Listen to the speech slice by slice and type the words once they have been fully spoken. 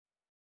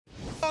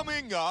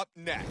Coming up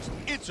next,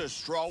 it's a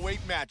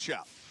strawweight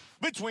matchup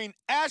between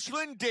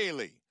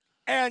Daly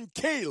and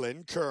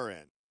Kailin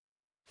Curran.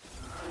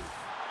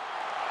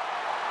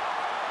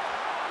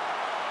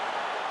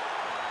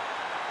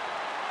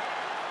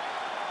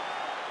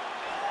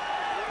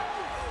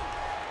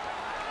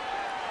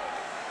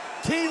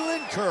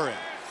 Kailin Curran,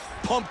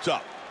 pumped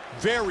up,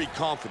 very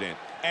confident,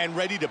 and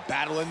ready to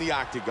battle in the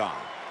octagon.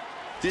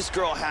 This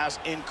girl has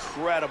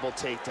incredible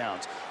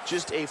takedowns.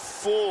 Just a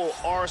full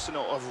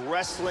arsenal of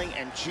wrestling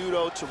and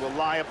judo to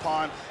rely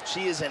upon.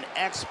 She is an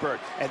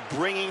expert at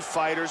bringing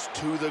fighters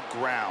to the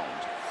ground.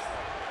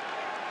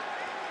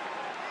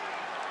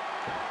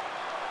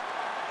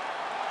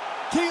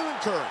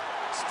 Kailin Curran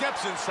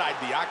steps inside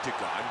the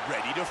octagon,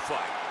 ready to fight.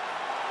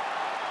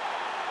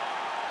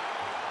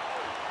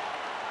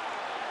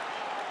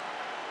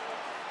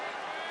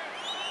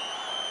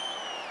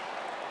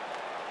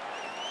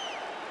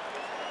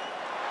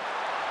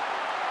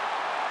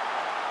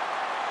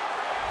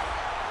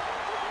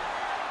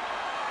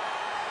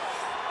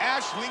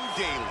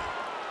 Daly.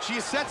 She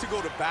is set to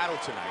go to battle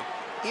tonight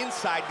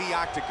inside the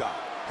octagon.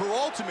 Her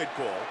ultimate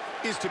goal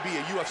is to be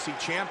a UFC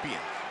champion,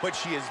 but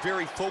she is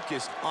very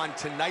focused on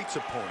tonight's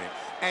opponent,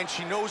 and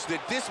she knows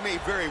that this may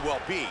very well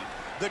be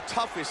the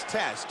toughest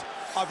test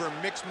of her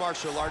mixed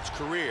martial arts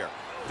career.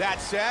 That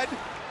said,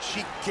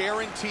 she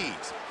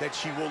guarantees that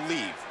she will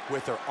leave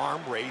with her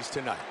arm raised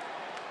tonight.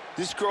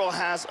 This girl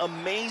has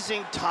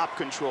amazing top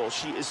control.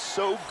 She is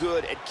so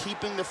good at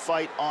keeping the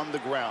fight on the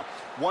ground.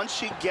 Once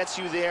she gets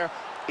you there,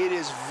 it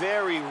is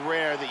very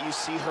rare that you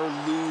see her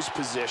lose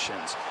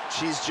positions.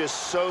 She's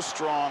just so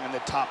strong in the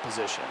top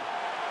position.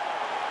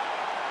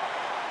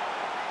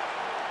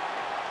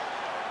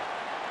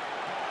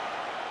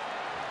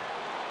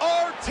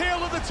 Our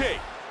tale of the tape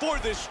for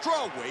this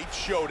strawweight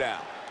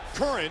showdown.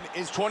 Curran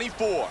is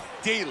 24,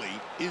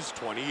 Daly is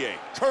 28.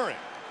 Curran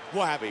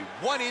will have a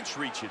 1-inch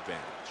reach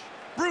advantage.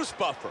 Bruce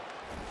Buffer.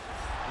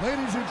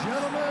 Ladies and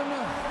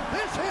gentlemen,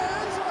 this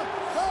is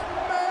the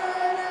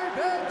main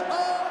event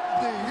of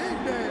the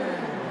evening.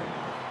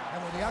 And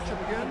when the action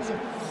begins, the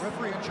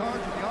referee in charge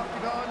of the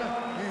octagon,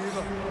 Yves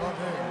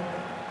Lavigne.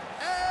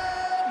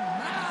 And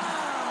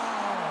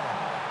now,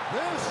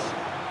 this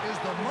is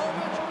the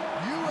moment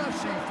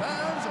UFC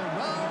fans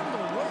around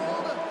the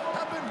world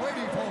have been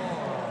waiting for.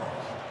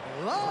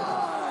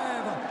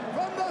 Live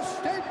from the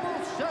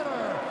Staples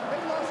Center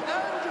in Los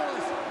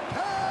Angeles,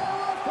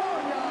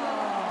 California.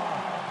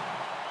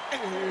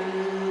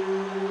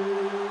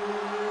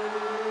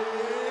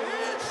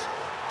 It's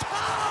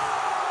time!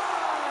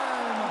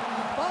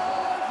 5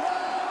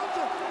 rounds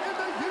in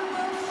the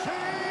UFC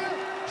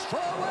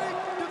strawweight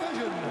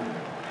division.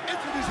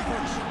 Introducing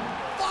first,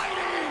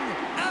 fighting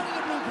out of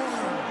the blue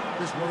corner.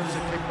 This woman is a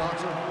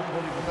kickboxer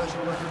holding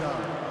professional record of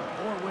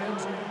 4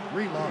 wins,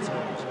 3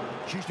 losses.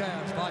 She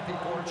stands 5 feet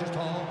 4 inches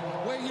tall,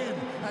 weighing in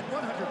at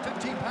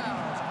 115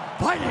 pounds.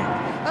 Fighting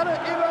out of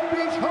Eva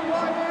Beach,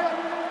 Hawaii,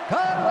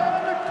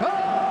 Kailin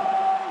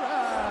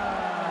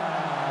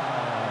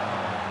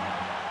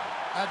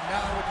And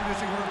now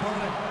introducing her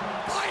opponent,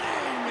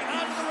 fighting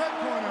out of the red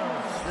corner.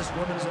 This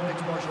woman is a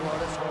mixed martial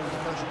artist holding a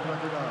professional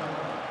record of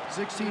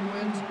 16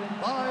 wins,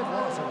 5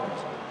 losses.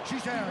 She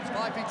stands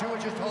 5 feet 2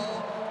 inches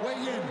tall,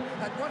 weighing in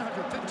at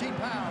 115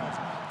 pounds.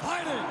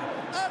 Fighting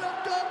out of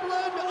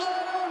Dublin,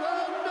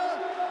 Ireland,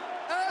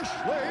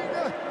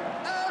 Aisling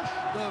Ash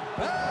the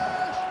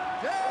Bash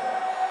Daly.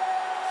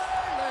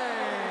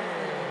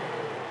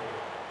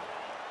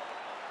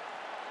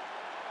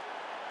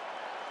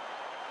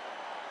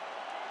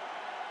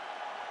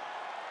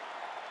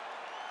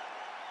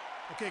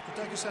 Okay,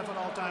 protect yourself at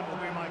all times,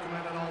 obey my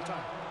command at all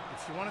times.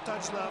 If you want to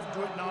touch love,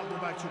 do it now, go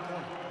back to your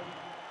corner.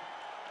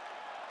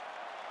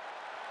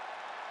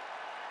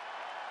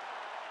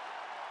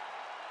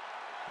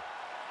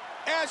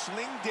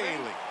 Aisling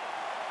Daly,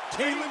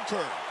 Kailin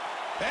Curran,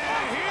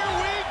 and here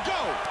we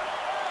go.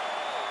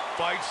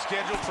 Fight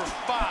scheduled for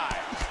 5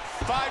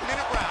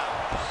 5-minute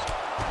rounds.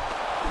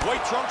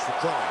 White trunks for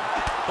Curran,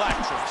 black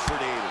trunks for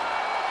Daly.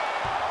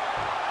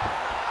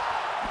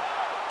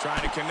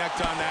 Trying to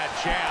connect on that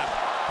jab.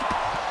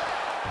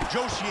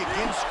 Joshi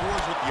again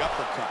scores with the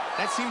uppercut.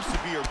 That seems to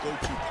be her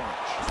go-to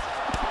punch.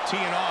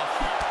 Teeing off.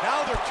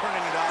 Now they're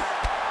turning it up.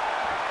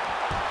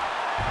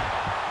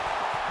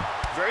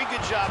 Very good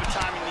job of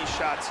timing these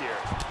shots here.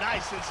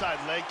 Nice inside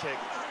leg kick.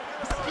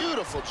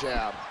 Beautiful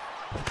jab.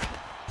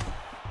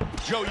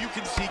 Joe, you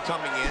can see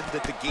coming in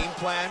that the game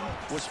plan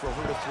was for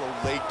her to throw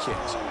leg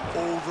kicks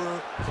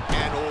over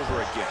and over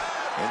again.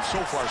 And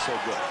so far, so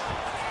good.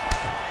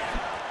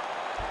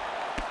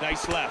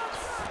 Nice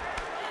left.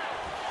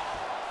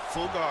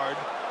 Full guard.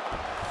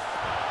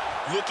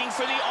 Looking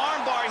for the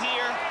arm bar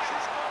here.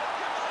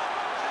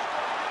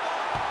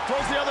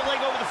 Throws the other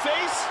leg over the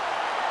face.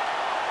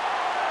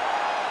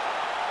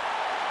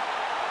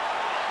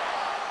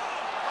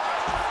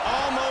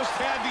 Almost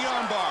had the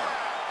arm bar.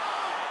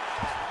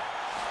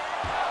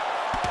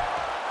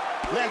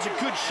 Lands a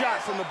good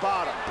shot from the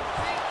bottom.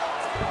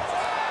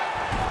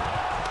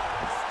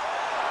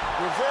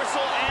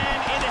 Reversal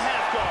and into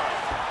half guard.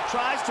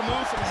 Tries to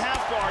move from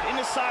half guard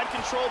into side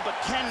control, but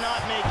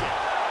cannot make it.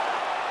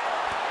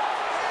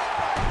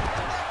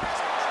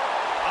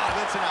 Ah,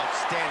 that's an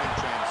outstanding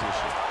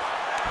transition.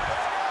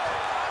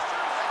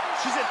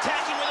 She's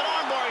attacking with an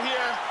armbar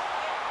here.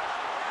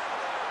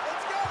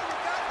 Let's go. You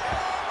got that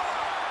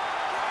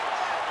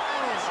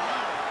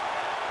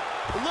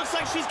armbar. It looks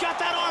like she's got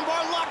that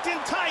armbar locked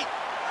in tight.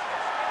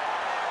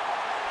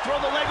 Throw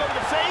the leg over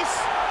the face.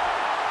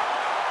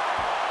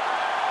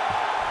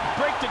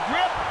 Break the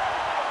grip.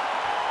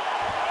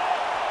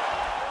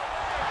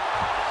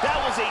 That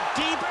was a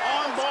deep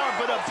armbar,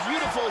 but a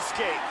beautiful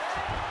escape.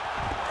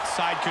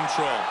 Side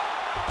control.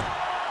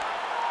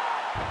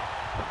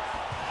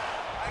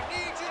 I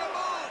need you to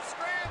move.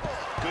 Scramble.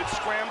 Good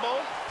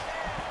scramble.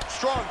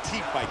 Strong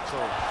teep by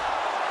Curran.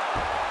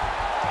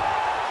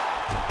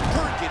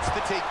 Curran gets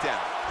the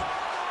takedown.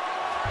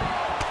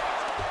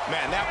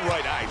 Man, that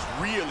right eye's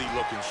really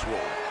looking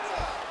swollen.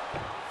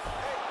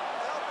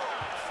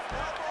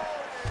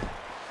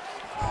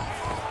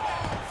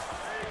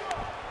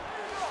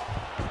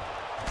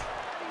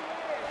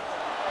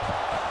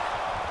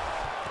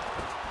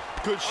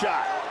 Good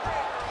shot.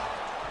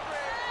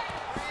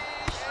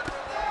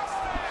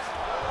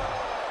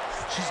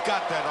 She's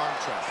got that arm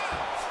trap.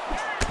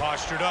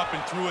 Postured up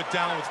and threw it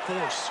down with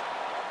force.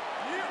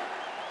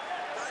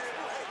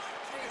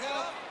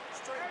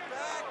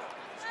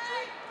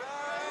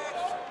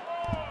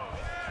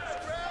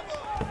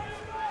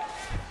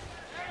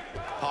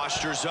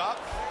 Postures up.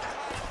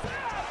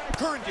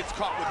 Curran gets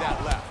caught with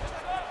that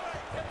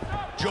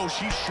left. Joe,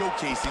 she's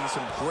showcasing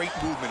some great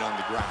movement on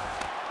the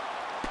ground.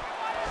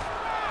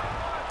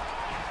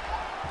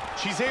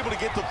 She's able to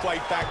get the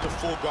fight back to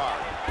full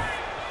guard.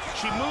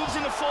 She moves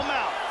into full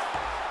mount.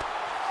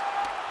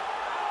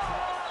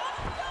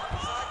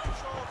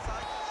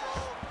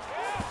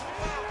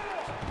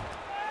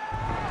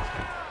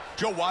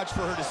 Joe, watch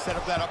for her to set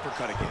up that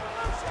uppercut again.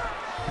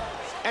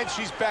 And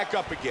she's back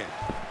up again.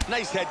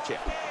 Nice head kick.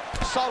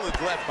 Solid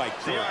left by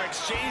They Curran. are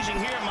exchanging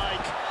here,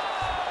 Mike.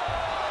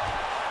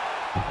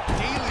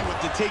 Daly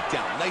with the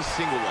takedown. Nice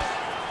single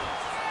leg.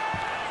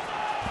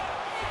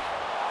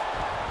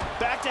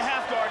 Back to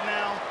half guard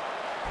now.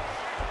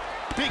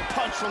 Big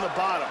punch from the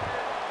bottom.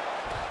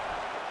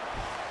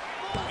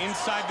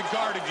 Inside the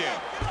guard again.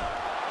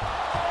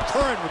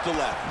 Curran with the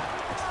left.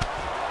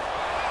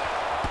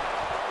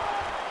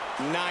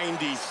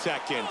 90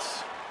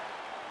 seconds.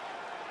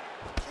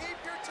 Keep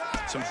your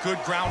time. Some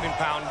good ground and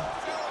pound.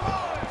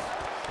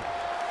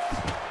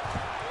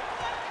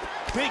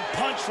 Big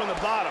punch from the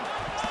bottom.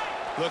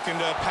 Looking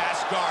to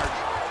pass guard.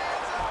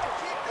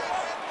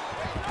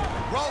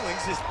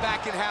 Rawlings is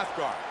back in half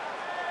guard.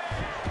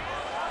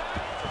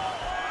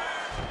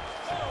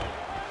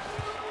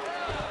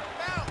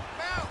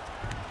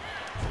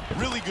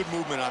 Really good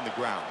movement on the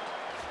ground.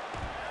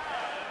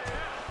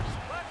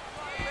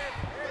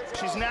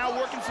 She's now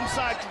working from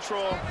side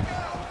control. Keep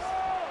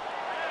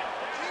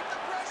the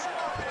pressure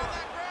on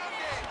that ground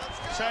game. Let's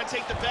go. Trying to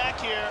take the back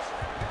here.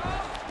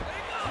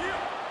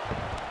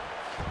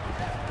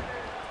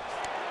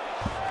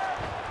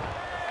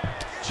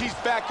 She's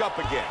back up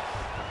again.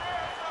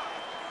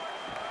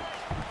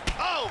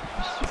 Oh!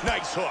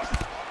 Nice hook.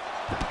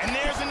 And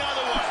there's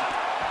another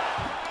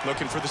one.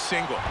 Looking for the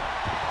single.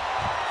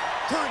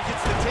 Curran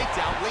gets the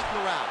takedown late in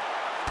the round.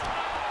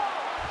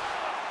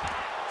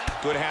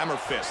 Good hammer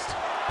fist.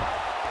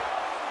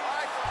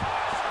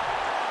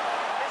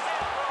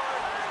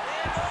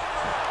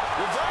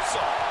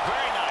 Reversal.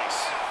 Very nice.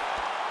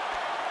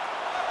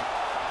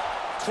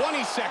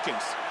 20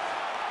 seconds.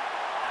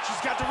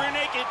 She's got the rear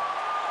naked.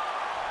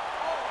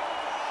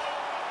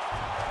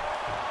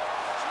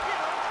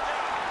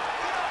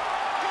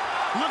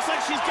 Looks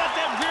like she's got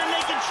that rear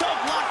naked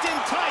choke locked in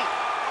tight.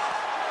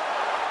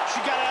 She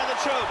got out of the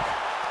choke.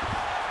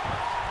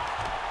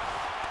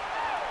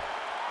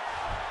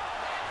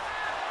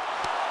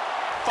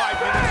 Five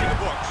minutes in the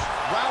books.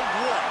 Round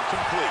one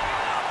complete.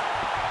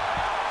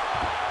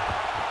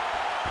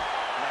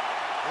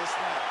 This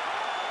round,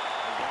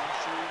 I want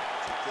you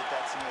to get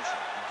that submission.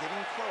 You're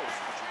getting close,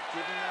 but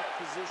you're giving up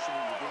position.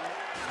 You're giving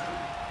it.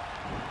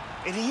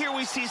 And here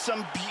we see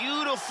some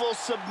beautiful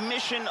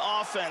submission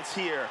offense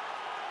here.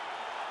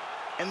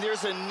 And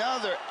there's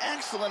another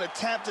excellent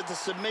attempt at the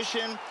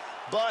submission,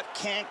 but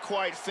can't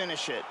quite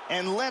finish it.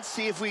 And let's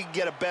see if we can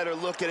get a better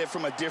look at it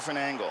from a different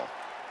angle.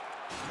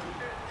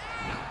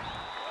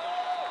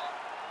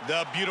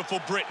 The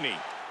beautiful Brittany.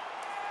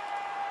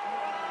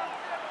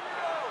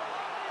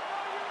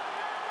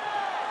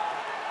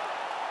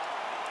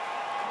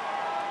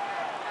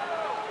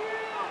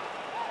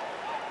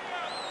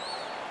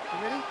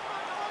 You ready?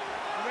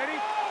 You ready?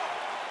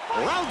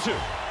 Round two.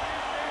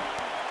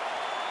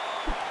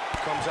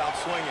 Comes out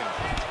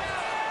swinging.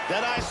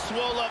 That eye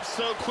swelled up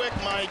so quick,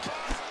 Mike.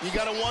 You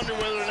got to wonder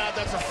whether or not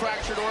that's a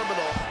fractured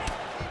orbital.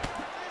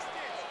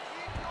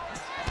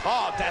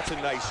 Oh, that's a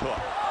nice hook.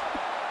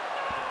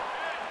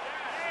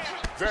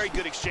 Very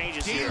good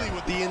exchanges here. Daly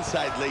with the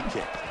inside leg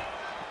kick.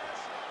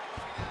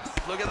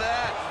 Look at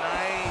that.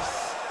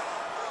 Nice.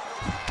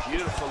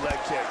 Beautiful leg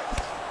kick.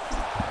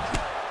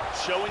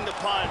 showing the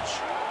punch.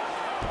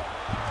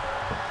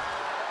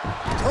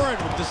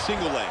 Curran with the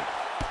single leg.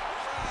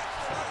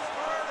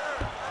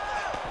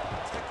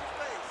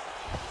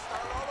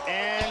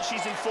 And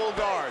she's in full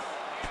guard.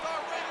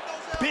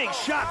 Big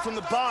shot from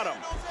the bottom.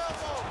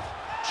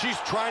 She's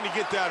trying to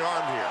get that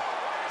arm here.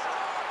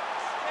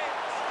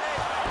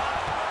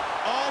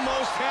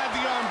 Almost had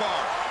the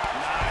armbar.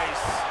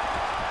 Nice.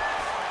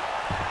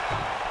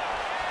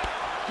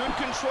 Good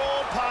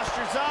control,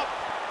 postures up.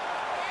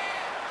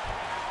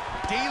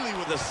 Daly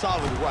with a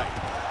solid right.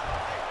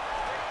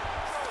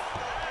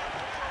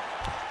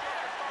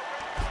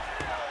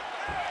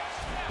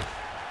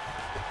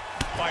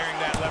 Firing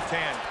that left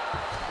hand.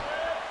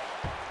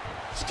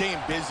 Staying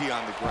busy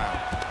on the ground.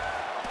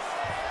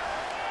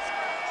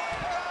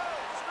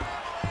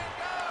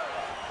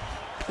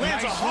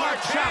 Lands a hard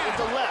shot with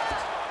the left.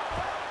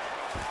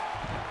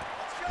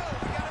 Let's go.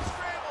 We got a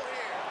scramble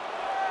here.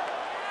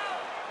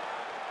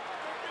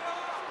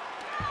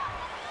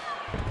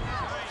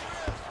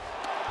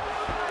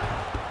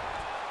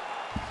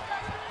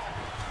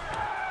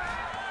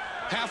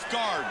 Half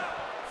guard.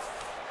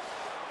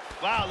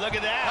 Wow, look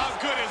at that. How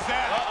good is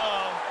that?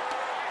 Uh-oh.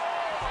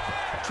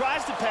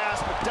 Tries to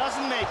pass, but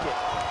doesn't make it.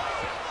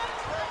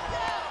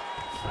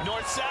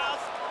 North-south.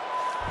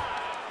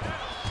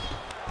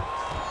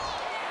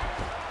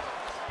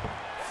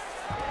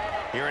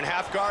 Here in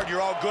half guard, you're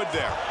all good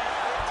there.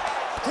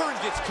 Curran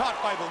gets caught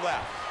by the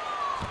left.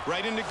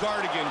 Right into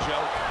guard again,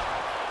 Joe.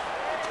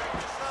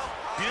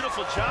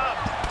 Beautiful job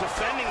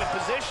defending the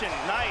position.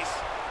 Nice.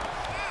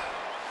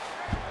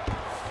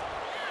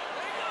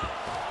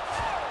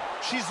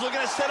 She's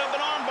looking to set up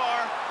an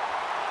armbar.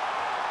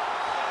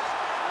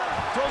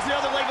 Throws the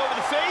other leg over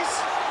the face.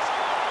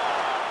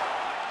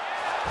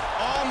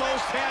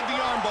 Almost had the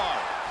armbar.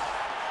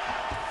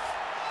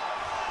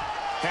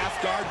 Half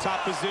guard,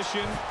 top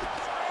position.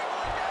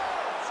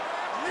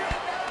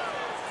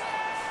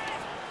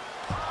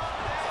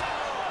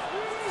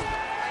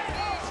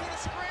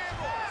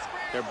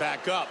 They're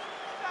back up.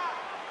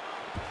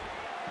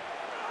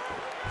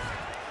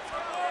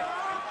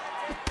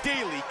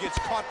 Daly gets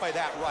caught by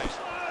that right.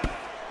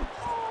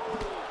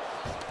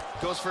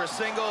 Goes for a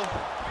single.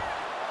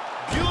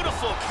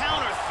 Beautiful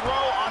counter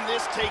throw on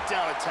this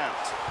takedown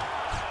attempt.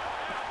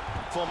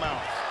 Full mount.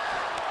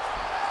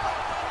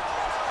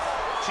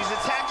 She's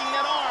attacking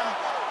that arm.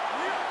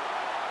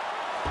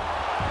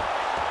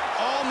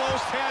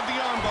 Almost had the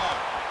armbar.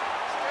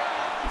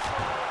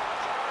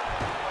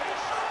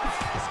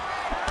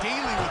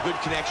 Daly with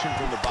good connection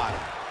from the bottom.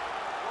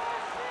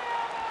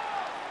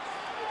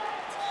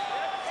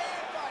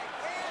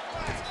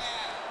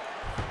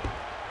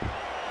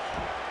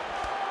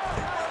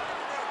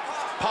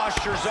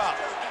 Postures up.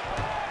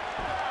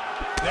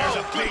 There's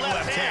a big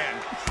left hand.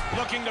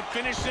 Looking to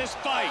finish this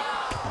fight.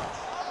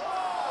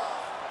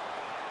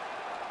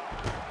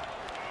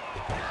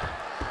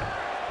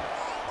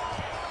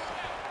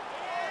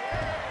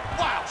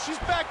 Wow, she's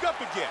back up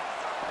again.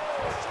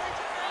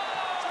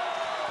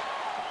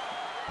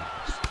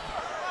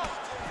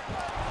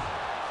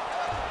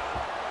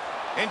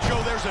 And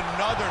Joe, there's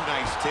another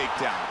nice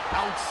takedown.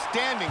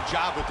 Outstanding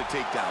job with the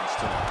takedowns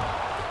tonight.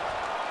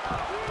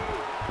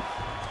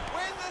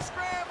 Win the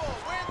scramble!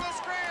 Win the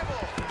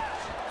scramble!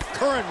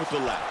 Curran with the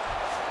left.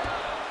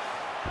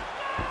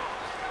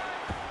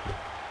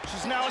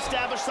 She's now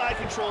established side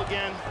control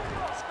again.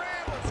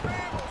 Scramble!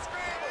 Scramble!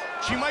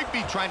 Scramble! She might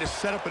be trying to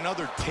set up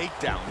another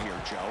takedown here,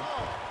 Joe. All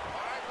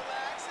right,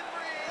 relax and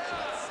breathe.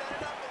 Let's set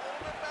it up a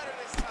little bit better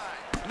this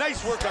time.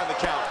 Nice work on the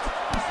count.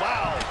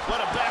 Wow,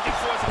 what a back and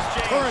forth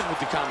exchange. Curran with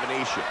the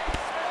combination.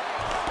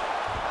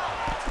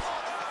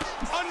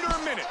 Under a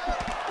minute.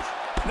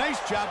 Nice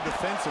job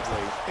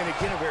defensively, and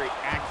again, a very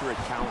accurate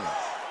counter.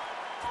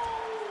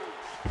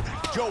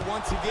 Joe,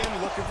 once again,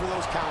 looking for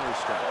those counter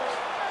strikes.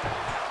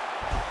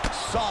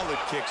 Solid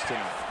kicks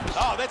tonight.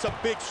 Oh, that's a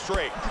big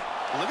straight.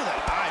 Look at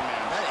that eye,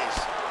 man. That is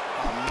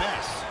a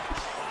mess.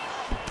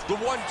 The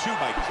 1-2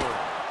 by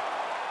Curran.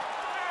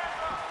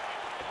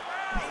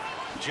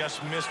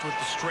 Just missed with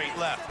the straight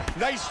left.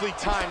 Nicely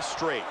timed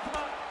straight.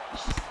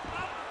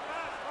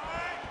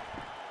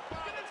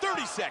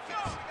 30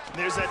 seconds.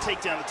 There's that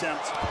takedown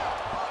attempt.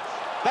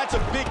 That's a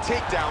big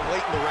takedown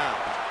late in the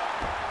round.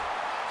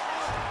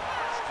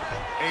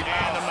 And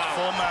the mount.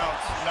 Full mount.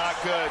 Not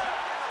good.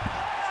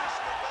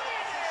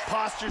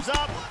 Postures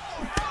up.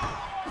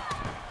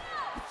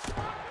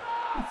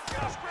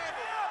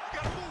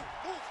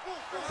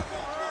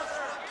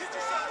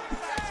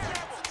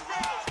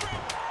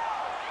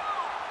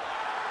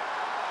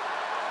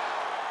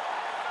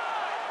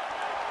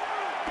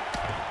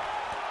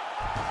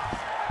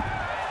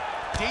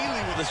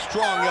 Daly with a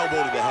strong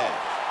elbow to the head.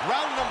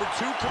 Round number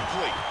 2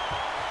 complete.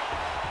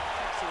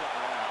 Excellent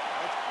round.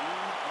 Let's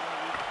breathe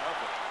and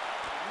recover.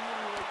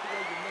 Really like the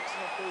way you're mixing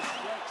up those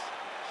strikes.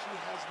 She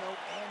has no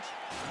answer.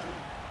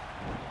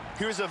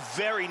 Here's a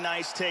very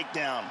nice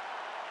takedown.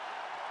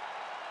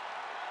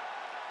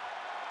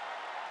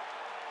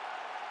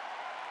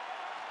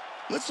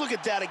 Let's look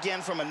at that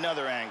again from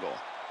another angle.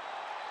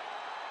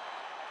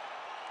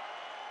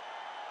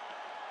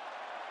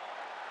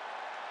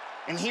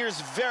 And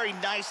here's very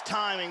nice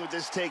timing with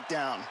this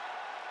takedown.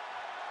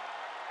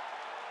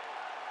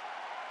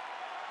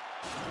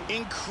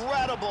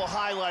 Incredible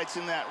highlights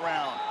in that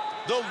round.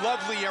 The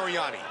lovely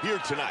Ariani here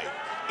tonight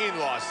in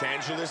Los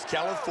Angeles,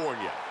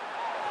 California.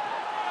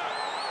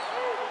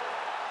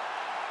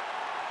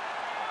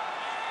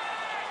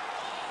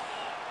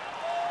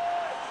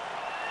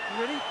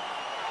 You ready?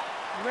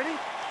 You ready?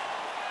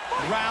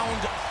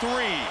 Round 3.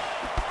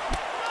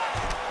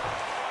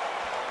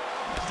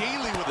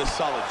 Daly with a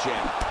solid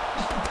jab.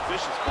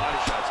 Vicious body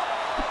shots.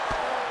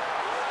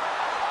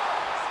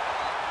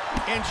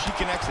 And she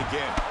connects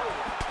again.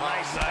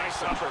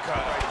 Nice uppercut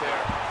right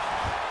there.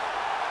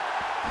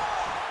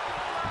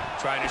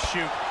 Trying to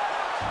shoot.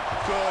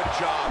 Good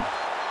job.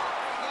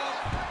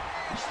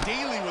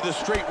 Daly with a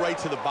straight right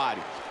to the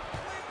body.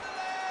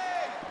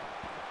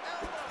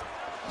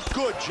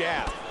 Good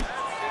jab.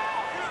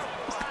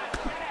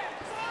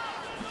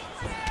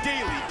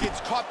 Daly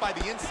gets caught by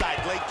the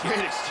inside leg kick.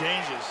 Great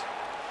exchanges.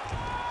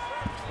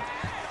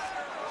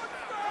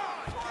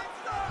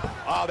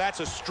 Oh, that's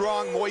a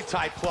strong Muay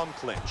Thai plum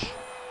clinch.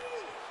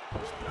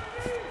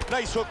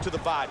 Nice hook to the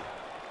body.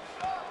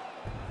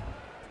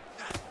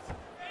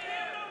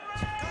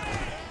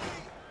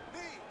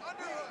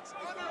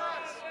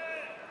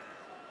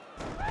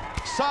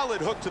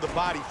 Solid hook to the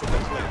body from the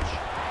clinch.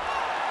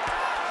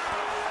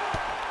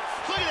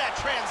 Look at that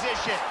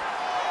transition.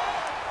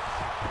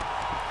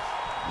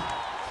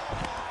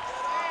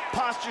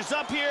 Posture's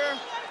up here.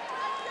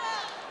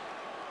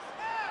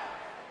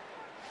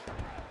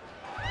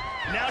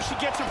 Now she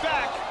gets her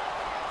back.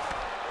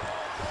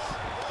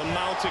 The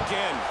mount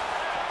again.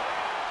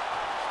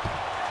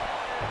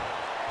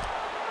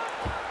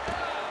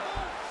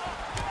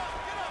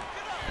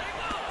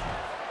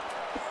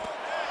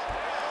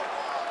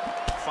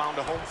 Found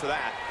a home for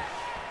that.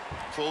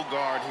 Full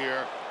guard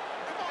here.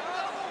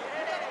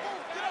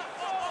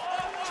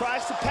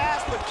 Tries to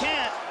pass, but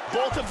can't.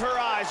 Both of her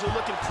eyes are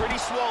looking pretty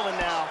swollen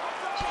now.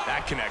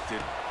 That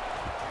connected.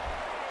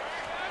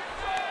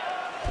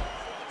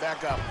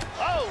 Back up.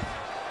 Oh!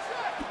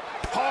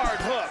 Hard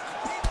hook.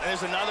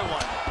 There's another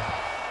one.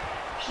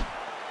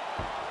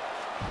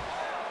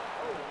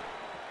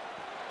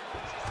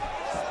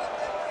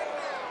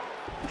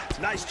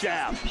 Nice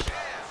jab.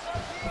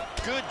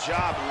 Good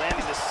job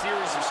landing a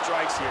series of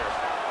strikes here.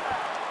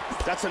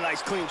 That's a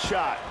nice clean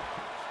shot.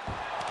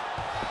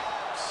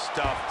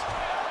 Stuffed.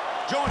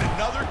 Join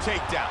another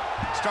takedown.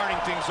 Starting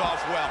things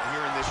off well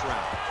here in this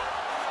round.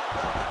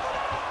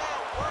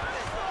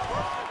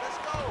 Let's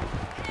go.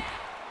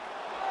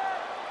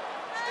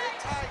 Stay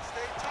tight,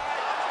 stay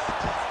tight.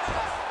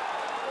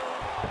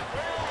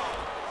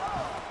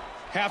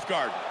 Half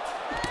guard.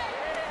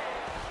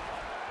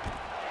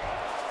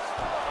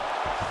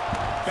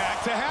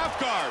 Back to half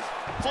guard.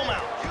 Full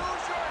mount. Use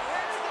your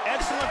head.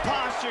 Excellent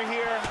posture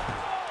here.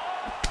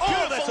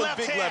 Oh, that's Beautiful a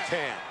big left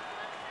hand.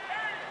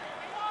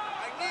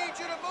 I need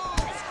you to move.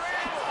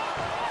 Scramble.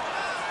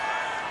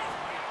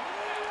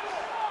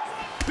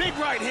 Big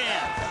right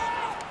hand.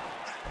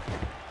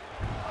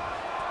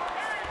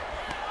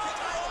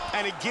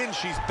 And again,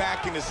 she's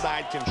back into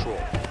side control.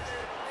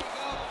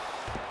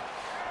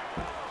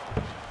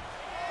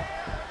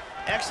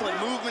 Excellent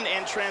movement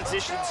and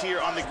transitions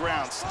here on the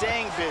ground.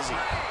 Staying busy.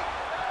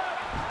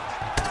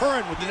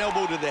 Curran with an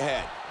elbow to the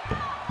head.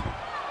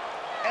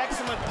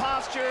 Excellent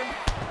posture.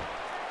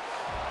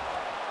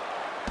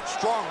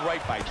 Strong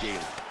right by Daly.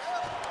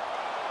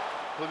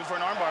 Looking for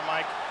an armbar,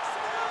 Mike.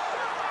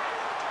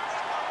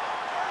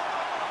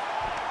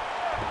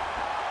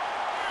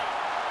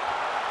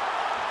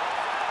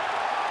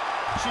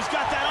 She's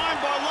got that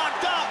armbar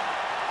locked up.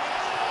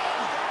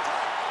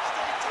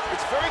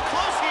 It's very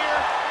close here.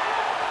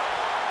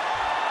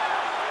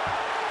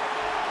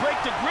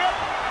 Break the grip.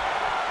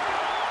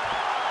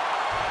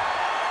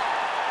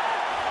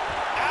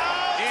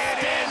 It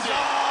is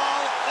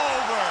all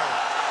over.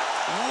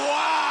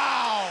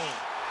 Wow!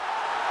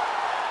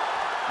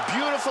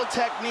 Beautiful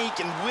technique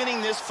in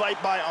winning this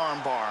fight by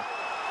armbar.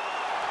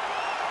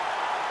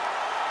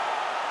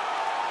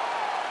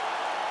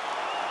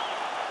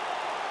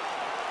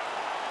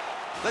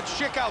 Let's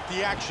check out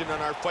the action on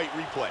our fight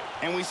replay.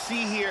 And we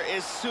see here,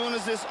 as soon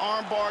as this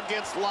armbar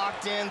gets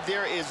locked in,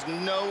 there is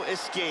no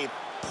escape.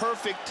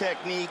 Perfect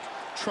technique,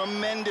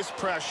 tremendous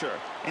pressure.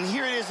 And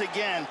here it is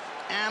again,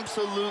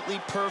 absolutely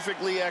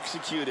perfectly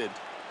executed.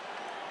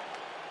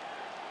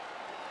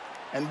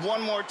 And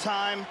one more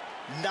time,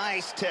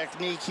 nice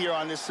technique here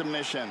on this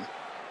submission.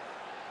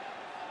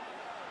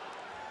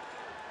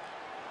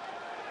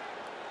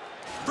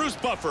 Bruce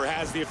Buffer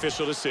has the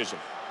official decision.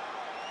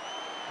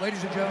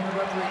 Ladies and gentlemen,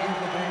 referee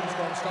Eagle James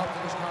going to stop to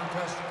this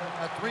contest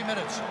at 3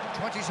 minutes,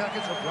 20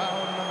 seconds of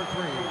round number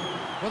 3.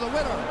 For the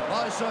winner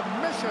by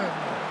submission,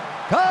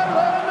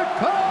 Kailin!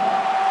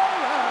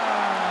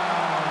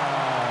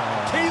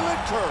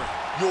 Kailin Curran,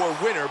 your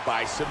winner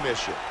by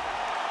submission.